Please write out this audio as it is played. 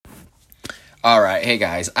Alright, hey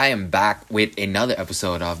guys, I am back with another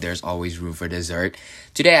episode of There's Always Room for Dessert.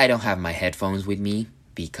 Today I don't have my headphones with me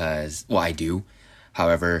because, well, I do.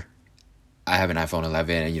 However, I have an iPhone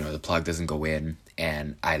 11 and, the plug doesn't go in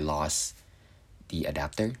and I lost the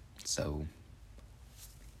adapter. So,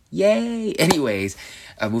 yay! Anyways,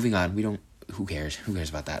 moving on. Who cares? Who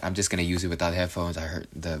cares about that? I'm just going to use it without headphones. I heard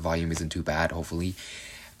the volume isn't too bad, hopefully.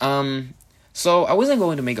 So I wasn't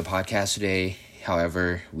going to make a podcast today.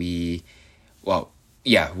 However, we as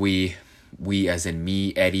in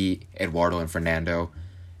me, Eddie, Eduardo, and Fernando,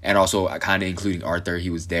 and also kind of including Arthur,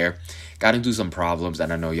 he was there, got into some problems.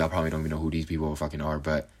 And I know y'all probably don't even know who these people fucking are,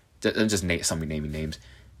 but I'm just naming some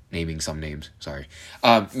names. Sorry.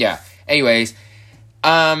 Anyways,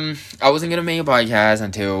 I wasn't gonna make a podcast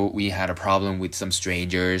until we had a problem with some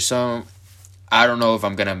strangers. So I don't know if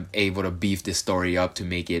I'm gonna able to beef this story up to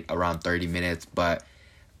make it around 30 minutes, but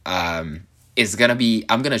it's gonna be,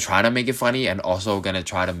 I'm gonna try to make it funny and also gonna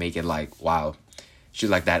try to make it like, wow, shit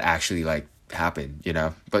like that actually like happened,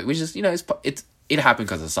 but we just, it happened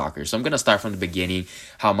because of soccer. So I'm gonna start from the beginning,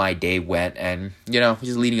 how my day went, and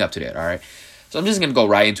just leading up to that. All right, so I'm just gonna go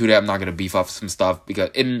right into that. I'm not gonna beef up some stuff because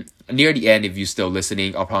near the end, if you're still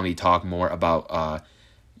listening, I'll probably talk more about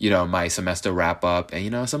my semester wrap up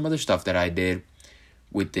and some other stuff that I did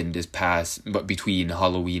within this past, but between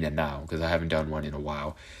Halloween and now, because I haven't done one in a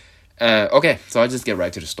while. Okay, so I'll just get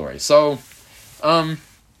right to the story. So,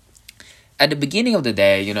 at the beginning of the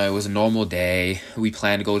day, it was a normal day. We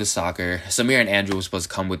planned to go to soccer. Samir and Andrew were supposed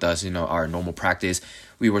to come with us, our normal practice.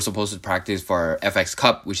 We were supposed to practice for FX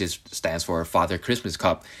Cup, which stands for Father Christmas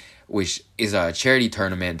Cup, which is a charity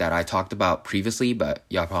tournament that I talked about previously, but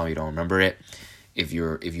y'all probably don't remember it. If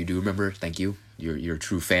you do remember, thank you. You're a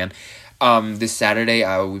true fan. This Saturday,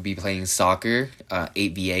 I will be playing soccer,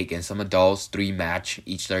 8v8 against some adults, 3 match,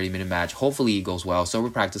 each 30-minute match. Hopefully it goes well. So we're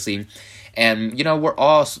practicing. And, we're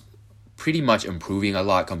all pretty much improving a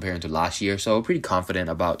lot compared to last year. So pretty confident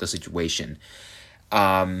about the situation.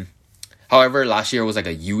 However, last year was like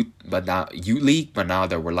a youth league, but now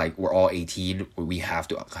that we're all 18, we have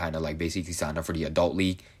to kind of like basically sign up for the adult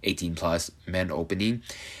league, 18 plus men opening.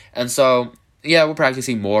 And so, yeah, we're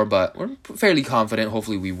practicing more, but we're fairly confident.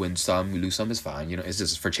 Hopefully we win some, we lose some, it's fine. It's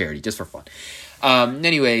just for charity, just for fun.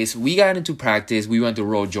 Anyways, we got into practice. We went to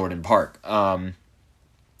Road Jordan Park. I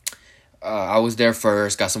was there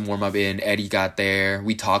first, got some warm up in. Eddie got there.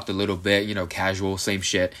 We talked a little bit, casual, same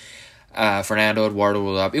shit. Fernando, Eduardo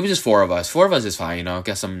rolled up. It was just 4 of us. 4 of us is fine,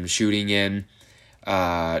 Got some shooting in.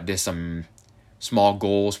 Did some small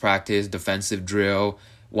goals practice, defensive drill,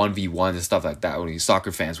 1v1 and stuff like that. Only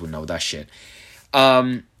soccer fans would know that shit.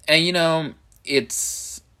 And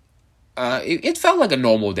it's it felt like a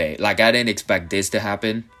normal day. Like I didn't expect this to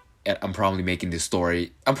happen. And I'm probably milking this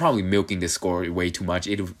story way too much.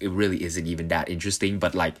 It really isn't even that interesting,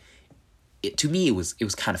 but like to me it was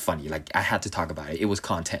kind of funny. Like I had to talk about it. It was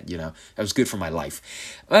content, It was good for my life.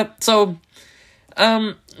 So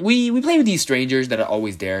we play with these strangers that are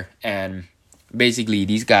always there, and basically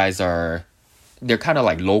these guys they're kind of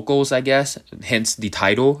like locals, I guess. Hence the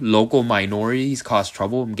title, Local Minorities Cause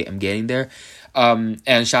Trouble. I'm getting there.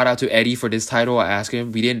 And shout out to Eddie for this title. I asked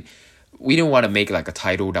him. We didn't want to make like a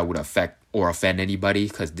title that would affect or offend anybody,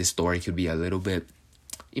 because this story could be a little bit,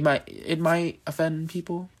 it might offend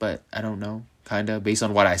people, but I don't know, kind of based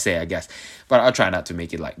on what I say, I guess. But I'll try not to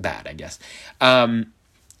make it like that, I guess.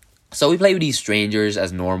 So we play with these strangers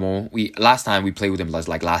as normal. Last time we played with them was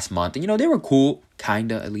like last month, and they were cool,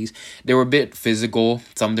 kinda at least. They were a bit physical.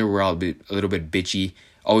 Some of them were a little bit bitchy.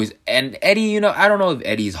 Always, and Eddie, I don't know if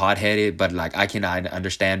Eddie's hot headed, but like I can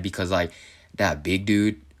understand, because like that big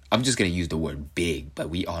dude. I'm just gonna use the word big, but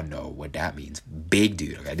we all know what that means. Big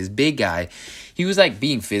dude, okay? This big guy, he was like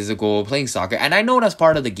being physical, playing soccer, and I know that's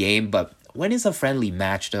part of the game. But when it's a friendly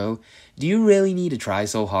match, though, do you really need to try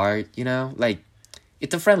so hard? Like.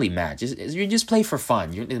 It's a friendly match. You just play for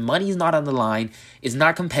fun. Money's not on the line. It's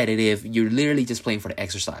not competitive. You're literally just playing for the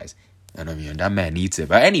exercise. And I mean, that man needs it.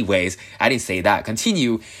 But anyways, I didn't say that.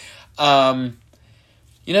 Continue. We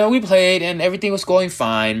played and everything was going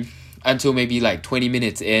fine until maybe like 20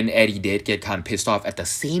 minutes in. Eddie did get kind of pissed off at the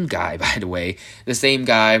same guy, by the way. The same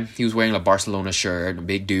guy. He was wearing a Barcelona shirt, a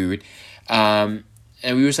big dude. And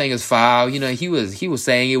we were saying it's foul. He was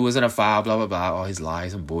saying it wasn't a foul, blah, blah, blah. All his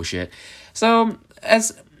lies and bullshit. So... I'm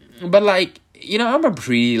a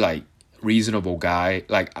pretty like reasonable guy.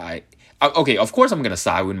 Like okay, of course I'm gonna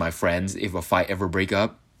side with my friends if a fight ever break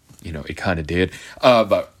up. It kind of did.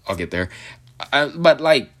 But I'll get there. But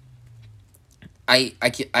like, I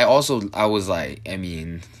was like, I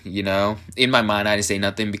mean, in my mind I didn't say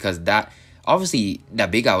nothing, because that obviously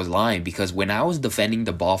that big guy was lying, because when I was defending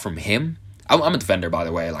the ball from him, I'm a defender, by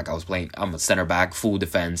the way. Like, I'm a center back, full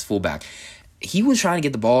defense, full back. He was trying to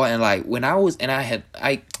get the ball, and like when I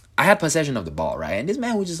had possession of the ball, right? And this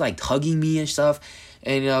man was just like tugging me and stuff,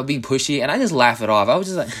 and being pushy, and I just laugh it off. I was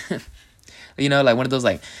just like, like one of those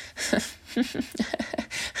like,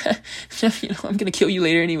 I'm gonna kill you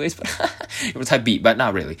later anyways, but it was type beat, but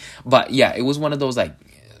not really. But yeah, it was one of those like,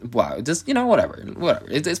 wow, just whatever.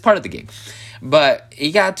 It's part of the game. But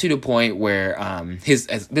it got to the point where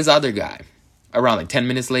this other guy, around like 10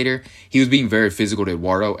 minutes later, he was being very physical to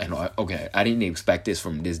Eduardo, and okay, I didn't expect this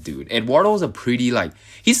from this dude. Eduardo's a pretty like,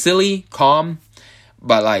 he's silly, calm,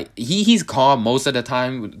 but like he's calm most of the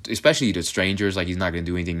time, especially to strangers. Like, he's not gonna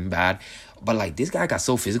do anything bad. But like, this guy got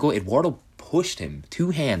so physical, Eduardo pushed him 2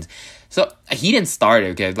 hands. So he didn't start it,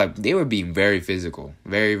 okay? Like, they were being very physical,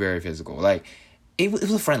 very, very physical. Like, it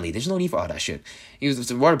was a friendly. There's no need for all that shit.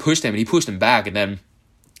 Eduardo pushed him, and he pushed him back, and then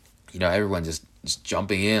everyone just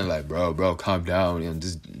jumping in like, bro, calm down.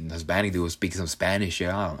 This Banning dude was speaking some Spanish shit.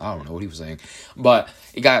 I don't know what he was saying, but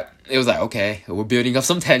it was like, okay, we're building up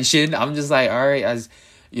some tension. I'm just like, all right, as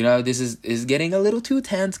this is getting a little too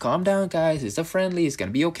tense. Calm down, guys. It's a friendly. It's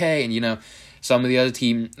gonna be okay. And some of the other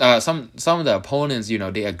team, some of the opponents,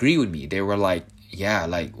 they agree with me. They were like, yeah,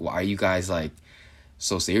 like, why are you guys like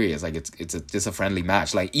so serious? Like, it's a friendly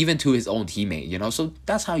match. Like, even to his own teammate, so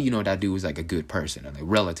that's how that dude is like a good person, and like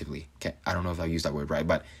relatively, okay, I don't know if I use that word right,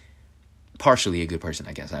 but partially a good person,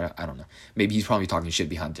 I guess. I don't know. Maybe he's probably talking shit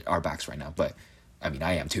behind our backs right now, but I mean,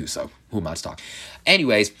 I am too, so who am I to talk?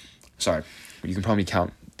 Anyways, sorry, you can probably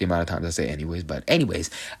count the amount of times I say anyways, but anyways,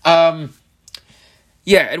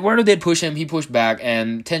 yeah, Eduardo did push him. He pushed back,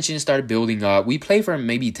 and tension started building up. We played for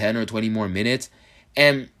maybe 10 or 20 more minutes,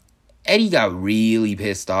 and Eddie got really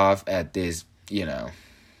pissed off at this,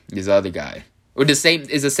 this other guy. Or the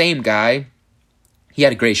same guy. He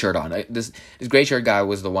had a gray shirt on. This gray shirt guy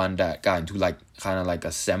was the one that got into like kind of like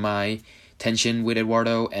a semi-tension with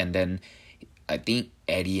Eduardo, and then I think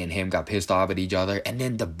Eddie and him got pissed off at each other. And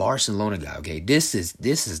then the Barcelona guy, okay, this is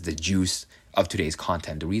the juice of today's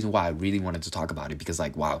content. The reason why I really wanted to talk about it, because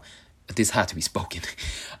like, wow, this had to be spoken.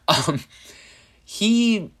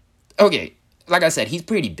 Okay, like I said, he's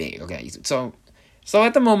pretty big, okay? So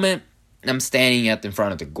at the moment, I'm standing in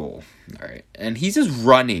front of the goal, all right? And he's just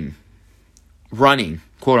running,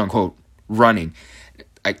 quote unquote, running.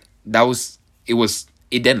 It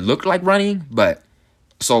didn't look like running, but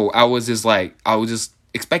so I was just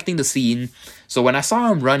expecting the scene. So when I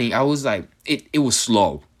saw him running, I was like, it was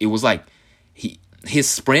slow. It was like, his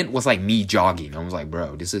sprint was like me jogging. I was like,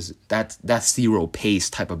 bro, that's zero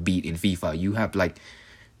pace type of beat in FIFA. You have like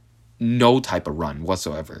no type of run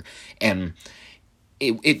whatsoever. And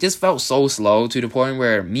it just felt so slow to the point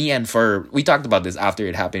where me and Fur, we talked about this after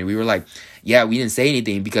it happened. We were like, yeah, we didn't say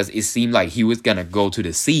anything because it seemed like he was gonna go to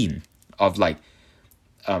the scene of like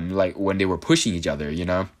when they were pushing each other,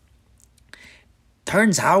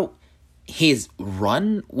 Turns out his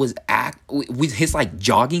run was with his like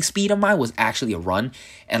jogging speed of mine was actually a run,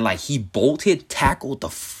 and like he tackled the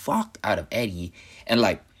fuck out of Eddie, and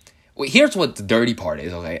like, here's what the dirty part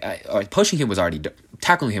is, okay? Pushing him was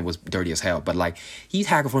tackling him was dirty as hell, but like he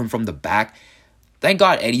tackled him from the back. Thank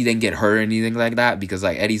God Eddie didn't get hurt or anything like that, because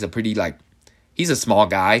like Eddie's a pretty like, he's a small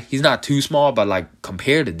guy. He's not too small, but like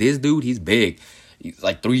compared to this dude, he's big. He's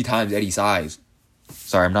like 3 times Eddie's size.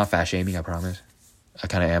 Sorry, I'm not fat shaming, I promise. I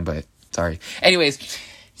kind of am, but sorry. Anyways,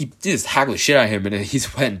 he just tackled the shit out of him, and then he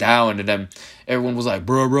just went down, and then everyone was like,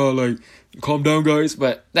 bro, like, calm down, guys.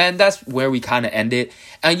 But then that's where we kind of ended.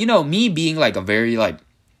 And, me being like a very, like,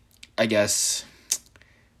 I guess,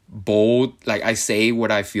 bold, like, I say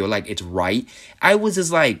what I feel like it's right. I was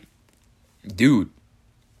just like, dude,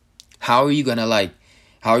 how are you gonna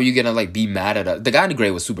be mad at us? The guy in the gray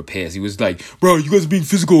was super pissed. He was like, bro, you guys are being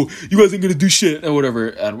physical. You guys ain't gonna do shit or whatever.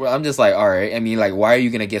 And I'm just like, all right. I mean, like, why are you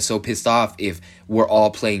gonna get so pissed off if we're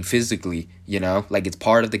all playing physically, Like, it's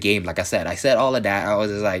part of the game. Like I said all of that. I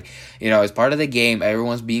was just like, it's part of the game.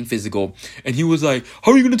 Everyone's being physical. And he was like,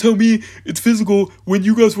 how are you gonna tell me it's physical when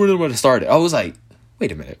you guys weren't the one to start it? I was like,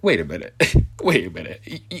 wait a minute.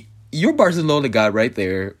 Your Barcelona guy right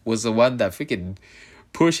there was the one that freaking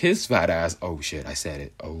push his fat ass. Oh shit, I said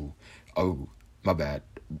it. Oh, my bad.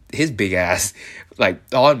 His big ass, like,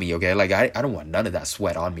 on me, okay? Like, I don't want none of that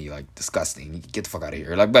sweat on me. Like, disgusting. Get the fuck out of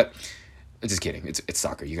here. Like, but just kidding. It's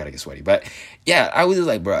soccer. You gotta get sweaty. But yeah, I was just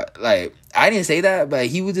like, bro, like, I didn't say that, but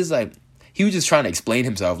he was just trying to explain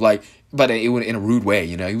himself, like, but it was in a rude way,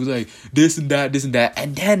 He was like, this and that.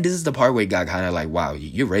 And then this is the part where it got kind of like, wow,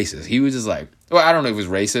 you're racist. He was just like, well, I don't know if it was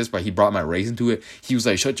racist, but he brought my race into it. He was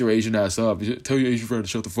like, shut your Asian ass up. Tell your Asian friend to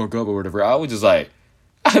shut the fuck up or whatever. I was just like,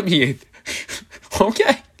 I mean,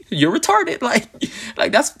 okay. you're retarded.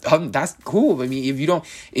 Like that's cool. I mean, if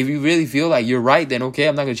you really feel like you're right, then okay,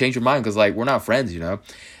 I'm not gonna change your mind because like we're not friends,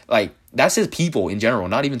 Like that's just people in general,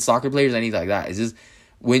 not even soccer players, anything like that. It's just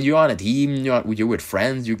when you're on a team, you're with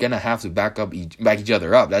friends, you're gonna have to back each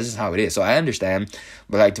other up. That's just how it is. So I understand,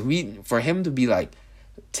 but like for him to be like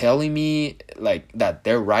telling me like that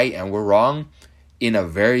they're right and we're wrong in a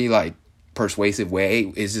very like persuasive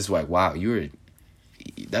way is just like, wow, you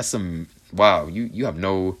have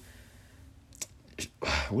no,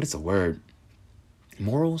 what is the word,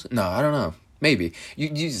 morals? No, I don't know. Maybe you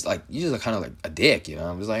just kind of like a dick,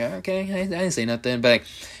 I'm just like, okay, I didn't say nothing. But like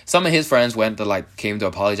some of his friends came to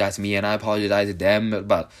apologize to me, and I apologized to them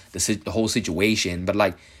about the whole situation. But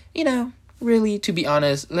like, really, to be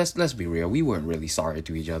honest, let's be real, we weren't really sorry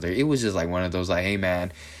to each other. It was just like one of those like, hey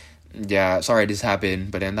man, yeah, sorry this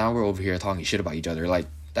happened, but then now we're over here talking shit about each other. Like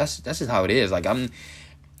that's just how it is. Like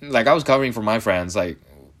I was covering for my friends. Like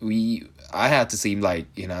I had to seem like,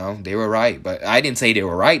 they were right, but I didn't say they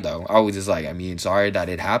were right though. I was just like, I mean, sorry that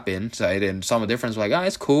it happened. So then some of the difference was like,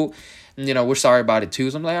 it's cool. And, we're sorry about it too.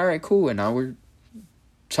 So I'm like, all right, cool. And now we're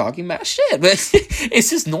talking mad shit, but it's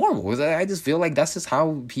just normal. I just feel like that's just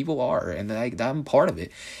how people are, and like I'm part of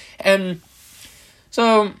it. And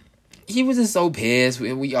so he was just so pissed.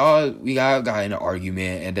 We got in an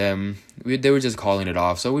argument, and then they were just calling it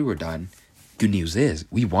off. So we were done. Good news is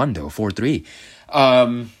we won though, 4-3.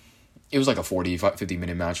 It was like a 50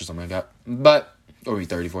 minute match or something like that. Or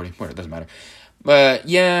 30, 40, whatever, it doesn't matter. But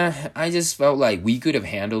yeah, I just felt like we could have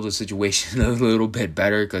handled the situation a little bit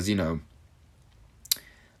better because,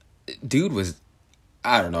 dude was,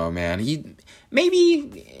 I don't know, man.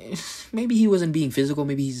 Maybe he wasn't being physical.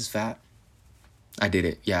 Maybe he's just fat. I did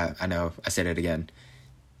it. Yeah, I know. I said it again.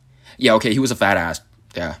 Yeah, okay, he was a fat ass.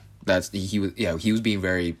 Yeah, he was being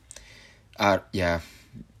very, yeah.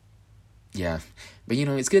 But,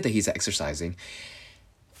 it's good that he's exercising.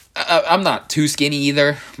 I'm not too skinny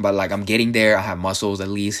either, but, like, I'm getting there. I have muscles, at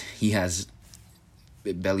least. He has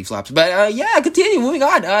belly flaps. But, yeah, continue. Moving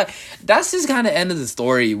on. That's just kind of end of the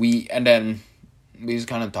story. And then we just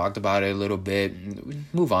kind of talked about it a little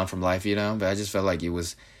bit. Move on from life, But I just felt like it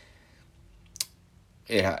was...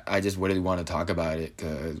 I just really want to talk about it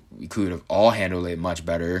because we could have all handled it much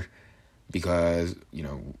better because,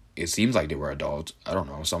 it seems like they were adults. I don't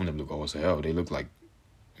know. Some of them look old as hell. They look like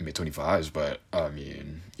mid-25s, but I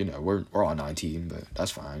mean, we're all 19, but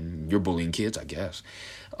that's fine. You're bullying kids, I guess.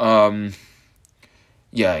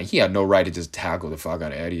 Yeah, he had no right to just tackle the fuck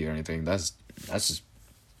out of Eddie or anything. That's just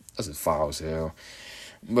foul as hell.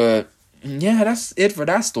 But yeah, that's it for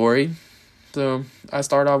that story. So I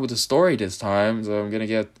start out with a story this time. So I'm gonna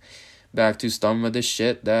get back to some of the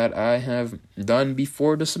shit that I have done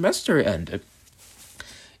before the semester ended.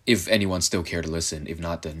 If anyone still care to listen. If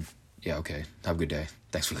not, then yeah, okay. Have a good day.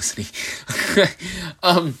 Thanks for listening.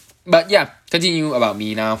 But yeah, continue about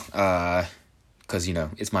me now. Because,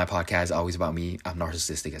 it's my podcast, always about me. I'm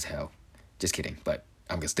narcissistic as hell. Just kidding, but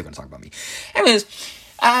I'm still going to talk about me. Anyways,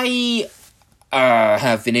 I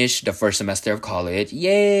have finished the first semester of college.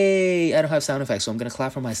 Yay! I don't have sound effects, so I'm going to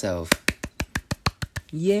clap for myself.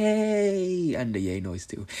 Yay! And the yay noise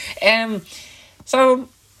too.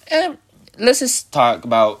 Let's just talk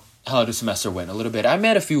about how the semester went a little bit. I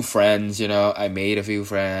met a few friends, I made a few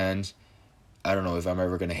friends. I don't know if I'm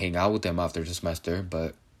ever going to hang out with them after the semester,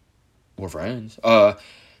 but we're friends.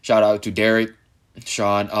 Shout out to Derek,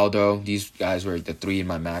 Sean, Aldo. These guys were the 3 in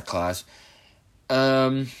my math class.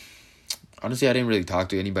 Honestly, I didn't really talk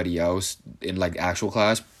to anybody else in like actual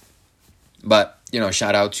class. But,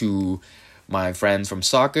 shout out to my friends from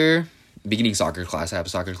soccer, beginning soccer class. I have a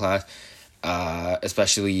soccer class,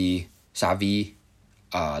 especially Savi,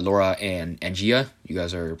 Laura, and Angia. You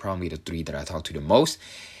guys are probably the 3 that I talk to the most.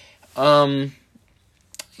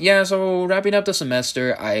 Yeah, so wrapping up the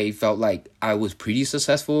semester, I felt like I was pretty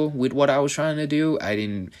successful with what I was trying to do. I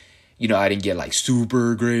didn't get like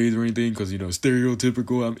super grades or anything because,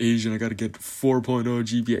 stereotypical, I'm Asian, I gotta get 4.0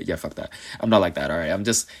 GPA. Yeah, fuck that. I'm not like that, alright? I'm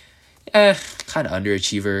just kind of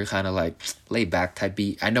underachiever, kind of like laid back type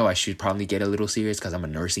beat. I know I should probably get a little serious because I'm a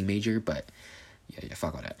nursing major, but yeah,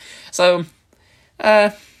 fuck all that. So,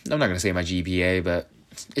 I'm not gonna say my GPA, but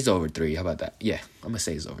it's over 3. How about that? Yeah, I'm gonna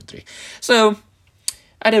say it's over 3. So,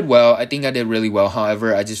 I did well. I think I did really well.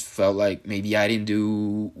 However, I just felt like maybe I didn't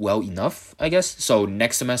do well enough, I guess. So,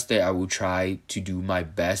 next semester, I will try to do my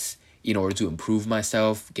best in order to improve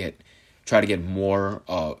myself, try to get more,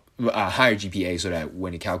 a higher GPA so that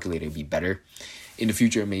when it calculated, it'd be better. In the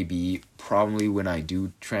future, maybe probably when I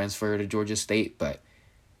do transfer to Georgia State, but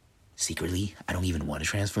secretly. I don't even want to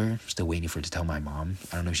transfer. Still waiting for her to tell my mom.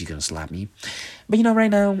 I don't know if she's gonna slap me. But right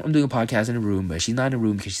now I'm doing a podcast in a room, but she's not in a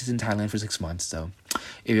room because she's in Thailand for 6 months. So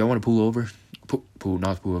if y'all want to pull over,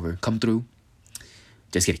 come through.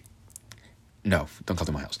 Just kidding. No, don't come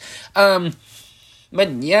to my house. But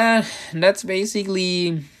yeah, that's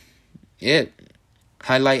basically it.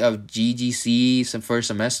 Highlight of GGC some first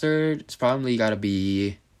semester. It's probably gotta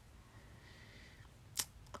be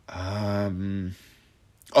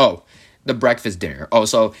the breakfast dinner.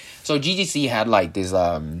 So GGC had like this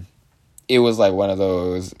it was like one of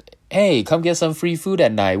those, hey, come get some free food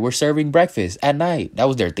at night. We're serving breakfast at night. That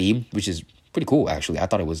was their theme, which is pretty cool actually. I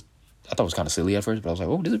thought it was kind of silly at first, but I was like,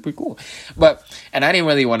 oh, this is pretty cool. And I didn't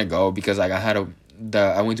really want to go because like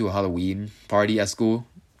I went to a Halloween party at school,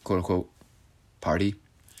 quote unquote party.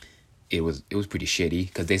 It was pretty shitty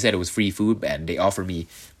because they said it was free food and they offered me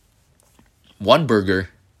one burger,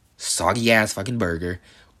 soggy ass fucking burger,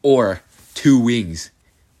 or 2 wings.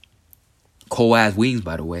 Cold ass wings,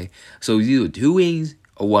 by the way. So it's either 2 wings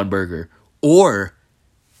or 1 burger. Or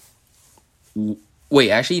wait,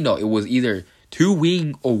 actually no, it was either 2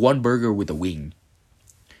 wing or 1 burger with a wing.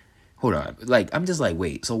 Hold on. Like, I'm just like,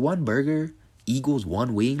 wait, so 1 burger equals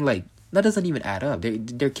 1 wing? Like, that doesn't even add up.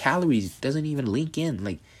 Their calories doesn't even link in.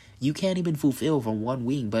 Like, you can't even fulfill from 1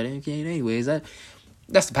 wing. But okay, anyways,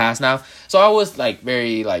 that's the past now. So I was like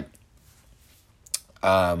very like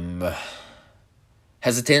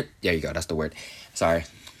hesitant. There you go, that's the word. Sorry.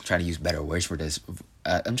 I'm trying to use better words for this.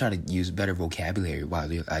 I'm trying to use better vocabulary. Wow,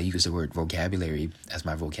 I use the word vocabulary as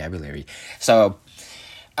my vocabulary. So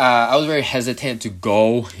I was very hesitant to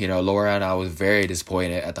go. Laura and I was very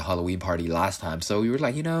disappointed at the Halloween party last time. So we were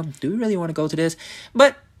like, do we really want to go to this?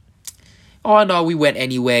 But oh no, we went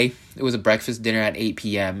anyway. It was a breakfast dinner at 8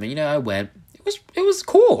 p.m. And I went. It was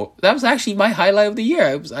cool. That was actually my highlight of the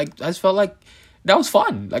year. I just felt like that was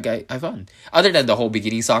fun. Like I fun. Other than the whole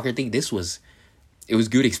beginning soccer thing, it was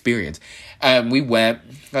good experience. We went,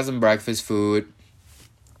 got some breakfast food.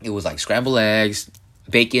 It was like scrambled eggs,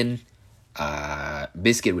 bacon,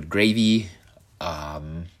 biscuit with gravy,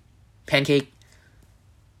 pancake.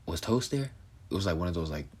 Was toast there? It was like one of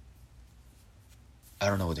those like, I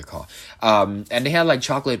don't know what they're called. And they had like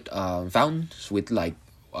chocolate fountains with like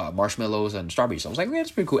marshmallows and strawberries. So I was like, yeah,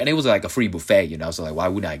 that's pretty cool. And it was like a free buffet, so like, why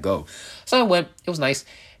wouldn't I go? So I went. It was nice.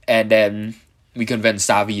 And then we convinced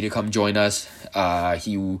Savi to come join us.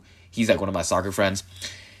 He's like one of my soccer friends.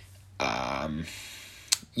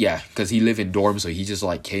 Yeah, because he lived in dorms, so he just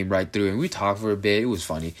like came right through and we talked for a bit. It was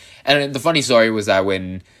funny. And the funny story was that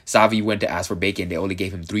when Savi went to ask for bacon, they only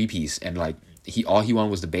gave him 3-piece, and like all he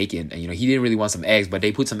wanted was the bacon, and he didn't really want some eggs, but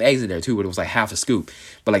they put some eggs in there too, but it was like half a scoop.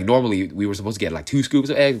 But like normally we were supposed to get like 2 scoops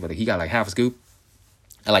of eggs, but like, he got like half a scoop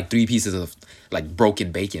and like 3 pieces of like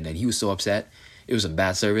broken bacon, and he was so upset. It was some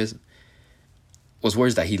bad service. What's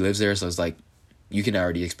worse is that he lives there, so it's like you can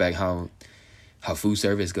already expect how food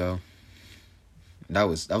service go. That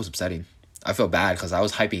was upsetting. I felt bad because I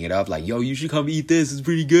was hyping it up like, yo, you should come eat this, it's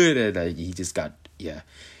pretty good, and he just got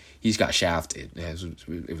shafted.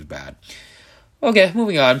 It was bad. Okay,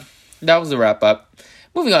 moving on. That was the wrap up.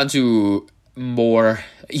 Moving on to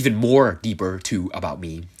even more deeper too about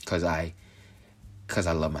me, because I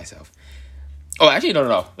love myself. Oh, actually,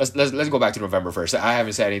 no. Let's go back to November first. I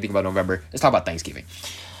haven't said anything about November. Let's talk about Thanksgiving.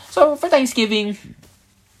 So for Thanksgiving,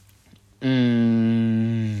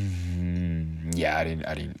 yeah, I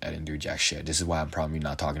didn't do jack shit. This is why I'm probably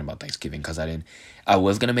not talking about Thanksgiving, because I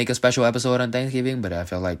was gonna make a special episode on Thanksgiving, but I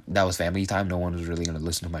felt like that was family time. No one was really gonna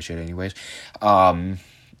listen to my shit anyways.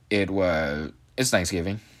 It's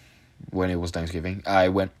Thanksgiving. When it was Thanksgiving,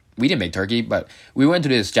 we didn't make turkey, but we went to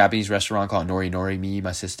this Japanese restaurant called Nori Nori, me,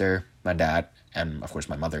 my sister, my dad, and of course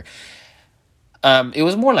my mother. It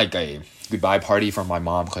was more like a goodbye party for my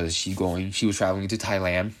mom, because she was traveling to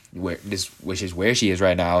Thailand, which is where she is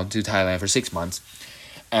right now, to Thailand for 6 months.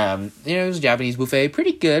 It was a Japanese buffet,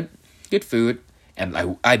 pretty good food, and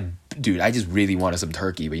I just really wanted some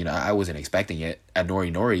turkey, but I wasn't expecting it at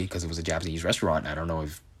Nori Nori because it was a Japanese restaurant. I don't know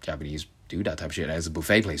if Japanese do that type of shit as a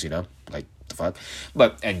buffet place, like the fuck,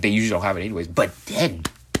 and they usually don't have it anyways. But then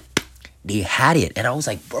they had it, and I was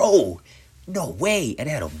like, bro, no way! And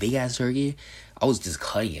they had a big ass turkey. I was just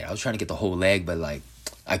cutting it. I was trying to get the whole leg, but like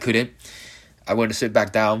I couldn't. I went to sit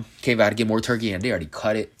back down, came back to get more turkey, and they already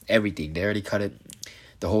cut it. Everything. They already cut it.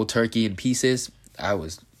 The whole turkey in pieces. I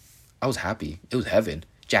was happy. It was heaven.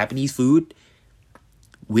 Japanese food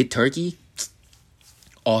with turkey.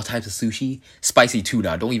 All types of sushi. Spicy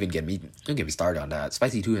tuna. Don't get me started on that.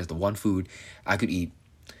 Spicy tuna is the one food I could eat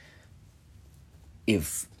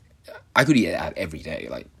every day,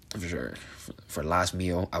 like for sure. For last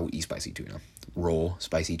meal, I would eat spicy tuna. roll,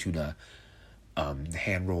 spicy tuna,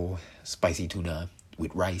 hand roll, spicy tuna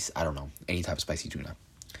with rice. I don't know, any type of spicy tuna.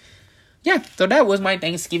 Yeah, so that was my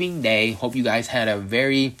Thanksgiving day. Hope you guys had a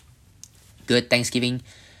very good Thanksgiving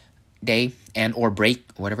day and or break,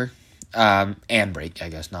 whatever. And break, I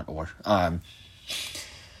guess, not or.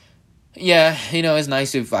 Yeah, it's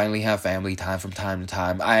nice to finally have family time from time to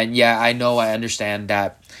time. I understand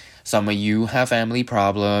that some of you have family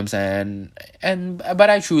problems but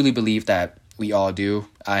I truly believe that we all do.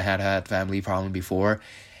 I had family problem before.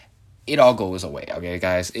 It all goes away, okay,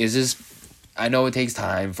 guys? It's just, I know it takes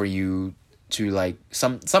time for you to, like,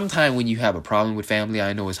 sometime when you have a problem with family,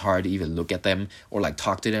 I know it's hard to even look at them or, like,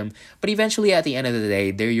 talk to them. But eventually, at the end of the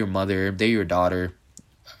day, they're your mother, they're your daughter.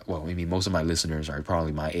 Well, I mean, most of my listeners are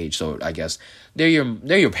probably my age, so I guess they're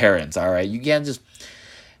your parents, all right? You can't just...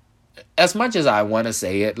 As much as I want to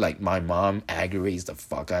say it, like, my mom aggravates the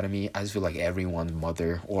fuck out of me, I just feel like everyone's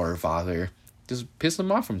mother or father just piss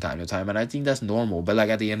them off from time to time, and I think that's normal. But, like,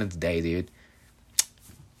 at the end of the day, dude,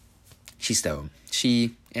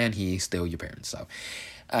 she and he still your parents. So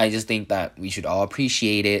I just think that we should all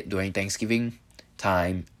appreciate it during Thanksgiving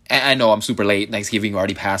time. And I know I'm super late. Thanksgiving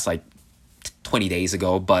already passed like 20 days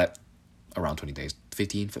ago, but around 20 days,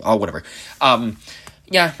 15, whatever.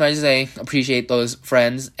 Yeah, I just say appreciate those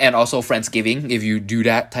friends, and also Friendsgiving. If you do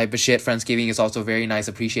that type of shit, Friendsgiving is also very nice.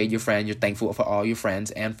 Appreciate your friend. You're thankful for all your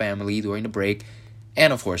friends and family during the break,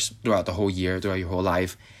 and of course throughout the whole year, throughout your whole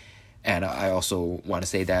life. And I also want to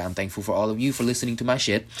say that I'm thankful for all of you for listening to my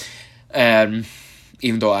shit. And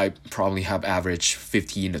even though I probably have average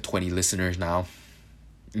 15 to 20 listeners now,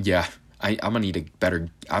 yeah, I'm gonna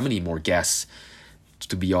need more guests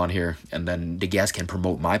to be on here, and then the guests can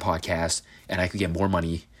promote my podcast and I could get more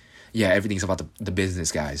money. Yeah, everything's about the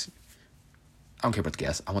business, guys. I don't care about the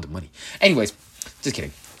guests, I want the money. Anyways, just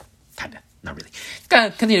kidding. Kinda, not really.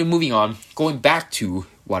 Continue moving on, going back to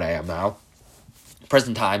what I am now.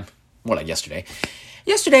 Present time, more like yesterday.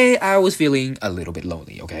 Yesterday I was feeling a little bit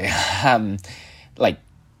lonely, okay? Like,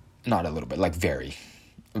 not a little bit, like very,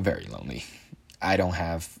 very lonely. I don't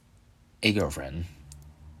have a girlfriend.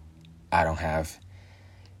 I don't have...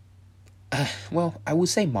 well, I would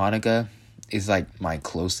say Monica is like my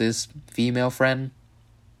closest female friend.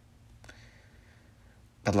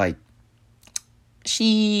 But like,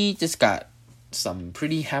 she just got some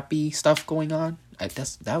pretty happy stuff going on. I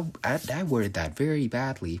worded that very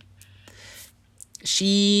badly.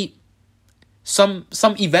 Some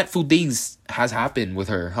eventful things has happened with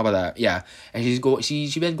her. How about that? Yeah, and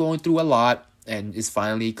she's been going through a lot, and is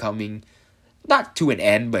finally coming, not to an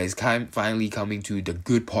end, but it's finally coming to the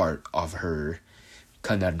good part of her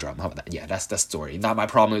conundrum. How about that? Yeah, that's the story. Not my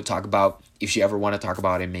problem to talk about. If she ever want to talk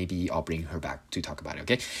about it, maybe I'll bring her back to talk about it.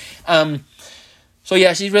 Okay. So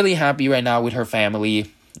yeah, she's really happy right now with her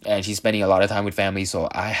family, and she's spending a lot of time with family. So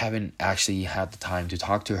I haven't actually had the time to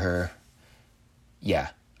talk to her. Yeah.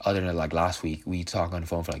 Other than like last week, we talked on the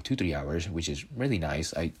phone for like 2-3 hours, which is really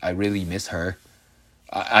nice. I really miss her.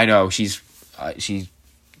 I know she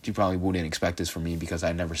probably wouldn't expect this from me, because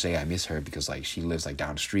I never say I miss her, because like she lives like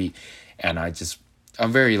down the street, and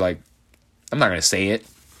I'm very like, I'm not gonna say it.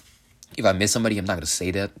 If I miss somebody, I'm not gonna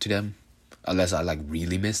say that to them unless I like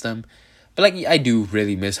really miss them. But like, I do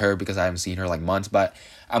really miss her because I haven't seen her like months. But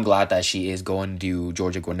I'm glad that she is going to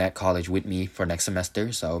Georgia Gwinnett College with me for next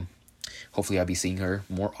semester. So hopefully I'll be seeing her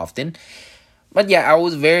more often. But yeah, I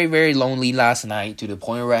was very, very lonely last night, to the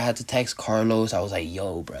point where I had to text Carlos. I was like,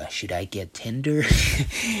 yo, bruh, should I get Tinder?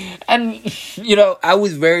 And, I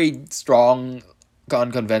was very strong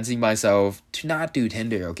on convincing myself to not do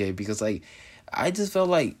Tinder, okay? Because, like, I just felt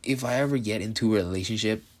like if I ever get into a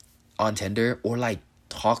relationship on Tinder, or, like,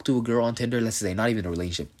 talk to a girl on Tinder, let's say, not even a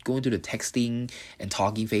relationship, going through the texting and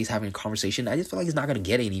talking phase, having a conversation, I just feel like it's not going to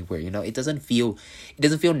get anywhere, It doesn't feel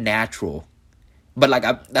natural. But, like,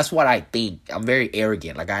 that's what I think. I'm very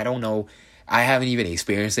arrogant. Like, I don't know. I haven't even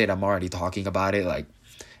experienced it. I'm already talking about it. Like,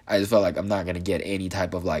 I just felt like I'm not going to get any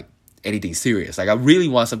type of, like, anything serious. Like, I really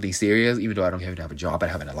want something serious, even though I don't even have a job. I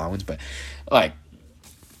have an allowance. But, like,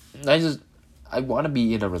 I want to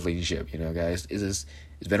be in a relationship, guys. It's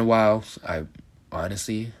been a while.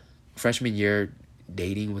 Honestly, freshman year,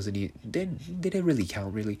 dating did it really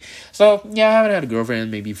count, really? So, yeah, I haven't had a girlfriend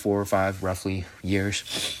in maybe 4 or 5, roughly,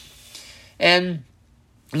 years. And,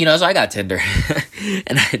 so I got Tinder.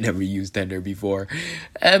 And I had never used Tinder before.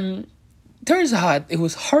 Turns out it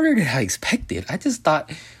was harder than I expected. I just thought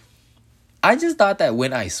that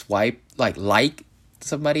when I swipe, like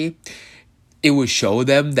somebody, it would show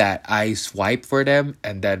them that I swiped for them.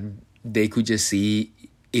 And then they could just see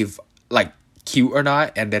if, like, cute or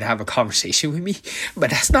not and then have a conversation with me.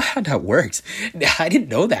 But that's not how that works. I didn't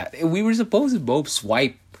know that. We were supposed to both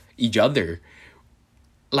swipe each other.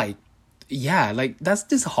 Like, yeah, like that's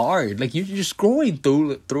just hard. Like you're just scrolling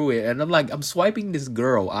through it, and I'm swiping this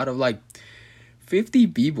girl out of like 50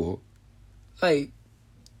 people. Like,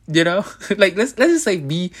 like let's just say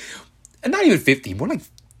me, and not even 50, more like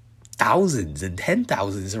thousands and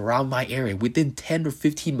 10,000s around my area within 10 or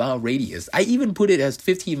 15 mile radius. I even put it as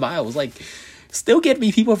 15 miles. Like, still get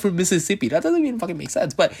me people from Mississippi. That doesn't even fucking make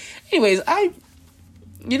sense. But anyways, I'm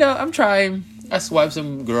trying. I swiped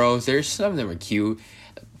some girls. There's some of them are cute.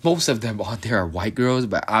 Most of them on there are white girls,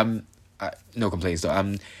 but no complaints though.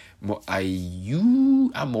 I'm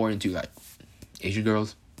more into like Asian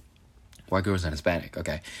girls, white girls, and Hispanic.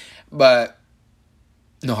 Okay, but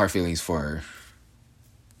no hard feelings for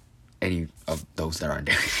any of those that aren't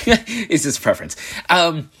there. It's just preference.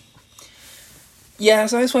 Yeah,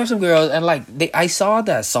 so I swiped some girls, and like I saw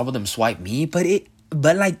that some of them swiped me, but it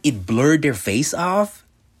blurred their face off,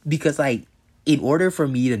 because like in order for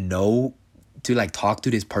me to know to like talk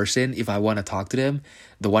to this person, if I want to talk to them,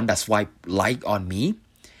 the one that swiped like on me,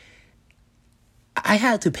 I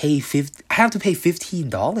had to pay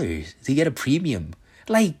 $15 to get a premium,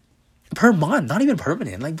 like per month, not even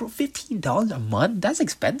permanent. Like, bro, $15 a month, that's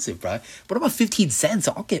expensive, bro. What about 15 cents?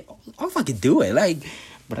 I'll fucking do it. Like,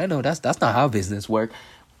 but I know that's not how business work.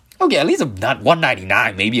 Okay, at least I'm not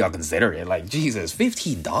 $1.99. Maybe I'll consider it. Like, Jesus,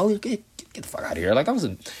 $15? Get the fuck out of here. Like,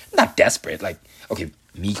 I'm not desperate. Like, okay,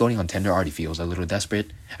 me going on Tinder already feels a little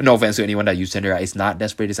desperate. No offense to anyone that uses Tinder. It's not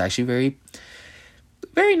desperate. It's actually very,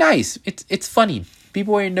 very nice. It's funny.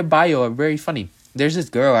 People in the bio are very funny. There's this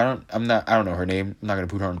girl, I don't know her name. I'm not gonna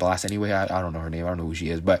put her on blast anyway. I don't know her name. I don't know who she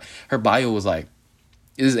is. But her bio was like,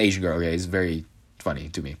 this is an Asian girl, okay? It's very funny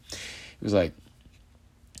to me. It was like,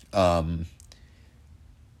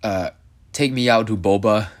 take me out to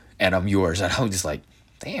boba and I'm yours. And I was just like,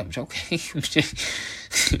 damn, okay.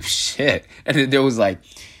 Shit. And then there was like,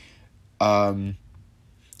 I'm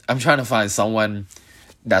trying to find someone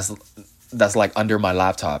that's like under my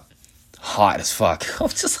laptop, hot as fuck. I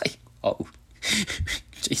was just like, oh,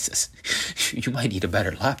 Jesus, you might need a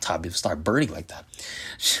better laptop if you start burning like that.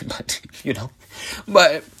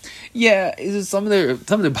 But yeah, it's just some of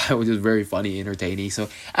the bio was just very funny, entertaining. So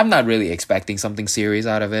I'm not really expecting something serious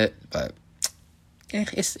out of it, but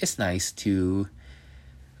it's nice to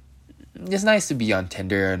be on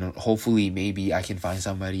Tinder, and hopefully maybe I can find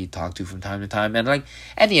somebody to talk to from time to time. And like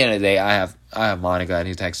at the end of the day, I have Monica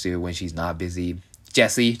who texts you when she's not busy.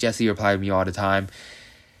 Jesse replied to me all the time.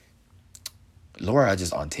 Laura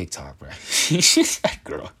just on TikTok, bro. That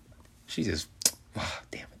girl. She just,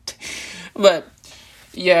 damn it. But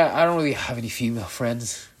yeah, I don't really have any female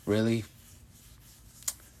friends, really.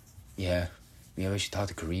 Yeah, maybe I should talk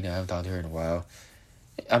to Karina. I haven't talked to her in a while.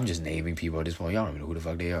 I'm just naming people at this point. Y'all don't even know who the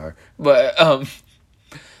fuck they are. But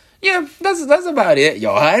yeah, that's about it,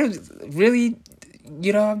 y'all. I really,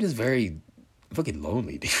 I'm just very fucking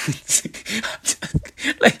lonely, dude.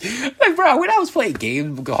 like, bro, when I was playing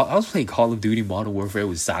games, I was playing Call of Duty Modern Warfare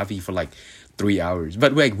with Savi for like 3 hours.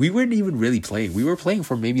 But like, we weren't even really playing. We were playing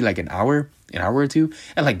for maybe like an hour or two,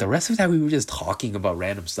 and like the rest of that we were just talking about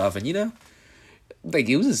random stuff. And like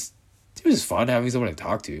it was just fun having someone to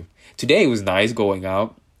talk to. Today it was nice going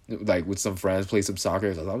out like with some friends, play some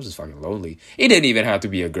soccer. I was just fucking lonely. It didn't even have to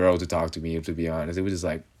be a girl to talk to me, to be honest. It was just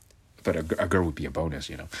like, but a girl would be a bonus,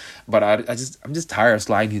 But I'm just tired of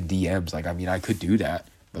sliding the DMs. Like, I mean, I could do that,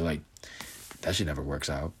 but like, that shit never works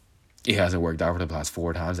out. It hasn't worked out for the last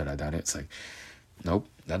 4 times that I've done it. It's like, nope,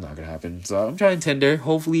 that's not gonna happen. So I'm trying Tinder.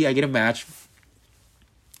 Hopefully I get a match,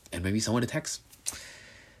 and maybe someone to text.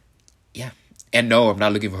 Yeah, and no, I'm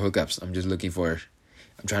not looking for hookups. I'm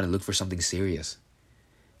trying to look for something serious,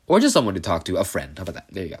 or just someone to talk to, a friend. How about that?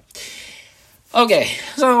 There you go. Okay,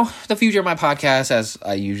 so the future of my podcast, as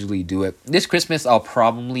I usually do it, this Christmas, I'll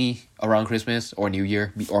probably, around Christmas or New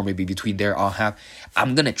Year, or maybe between there,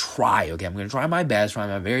 I'm going to try my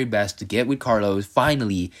very best to get with Carlos,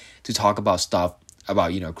 finally, to talk about stuff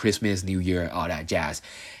about, Christmas, New Year, all that jazz.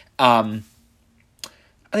 Other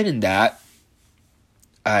than that,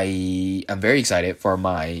 I am very excited for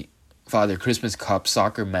my Father Christmas Cup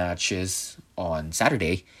soccer matches on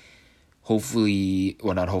Saturday. Hopefully,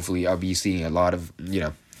 I'll be seeing a lot of,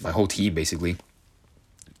 my whole team, basically.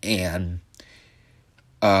 And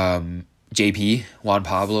JP, Juan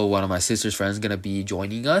Pablo, one of my sister's friends, going to be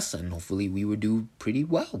joining us. And hopefully we will do pretty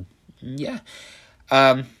well. Yeah.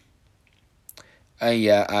 I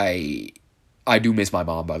do miss my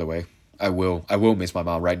mom, by the way. I will miss my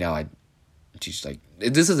mom right now. She's like,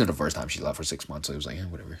 this isn't the first time she left for 6 months. So it was like,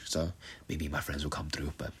 whatever. So maybe my friends will come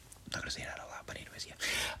through. But I'm not gonna say that out loud, but anyways, yeah.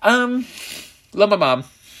 Love my mom.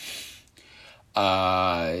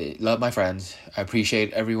 Love my friends. I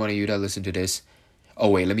appreciate every one of you that listen to this. Oh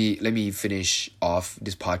wait, let me finish off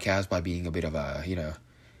this podcast by being a bit of a,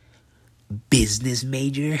 business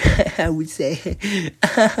major, I would say.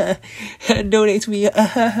 Donate to me.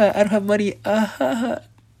 I don't have money.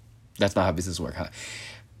 That's not how business work, huh?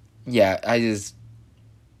 Yeah, I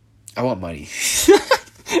want money.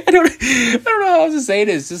 I don't know how to say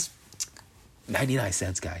this. Just 99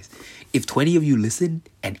 cents, guys. If 20 of you listen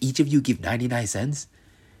and each of you give 99 cents,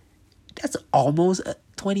 that's almost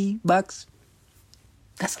 $20.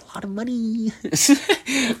 That's a lot of money.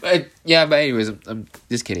 but anyways, I'm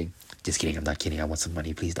just kidding. Just kidding. I'm not kidding. I want some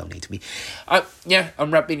money. Please donate to me.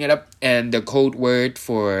 I'm wrapping it up. And the code word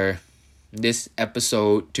for this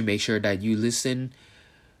episode to make sure that you listen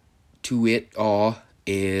to it all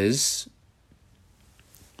is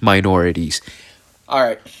minorities. All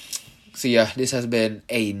right. So yeah, this has been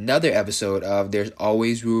another episode of There's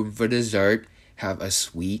Always Room for Dessert. Have a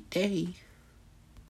sweet day.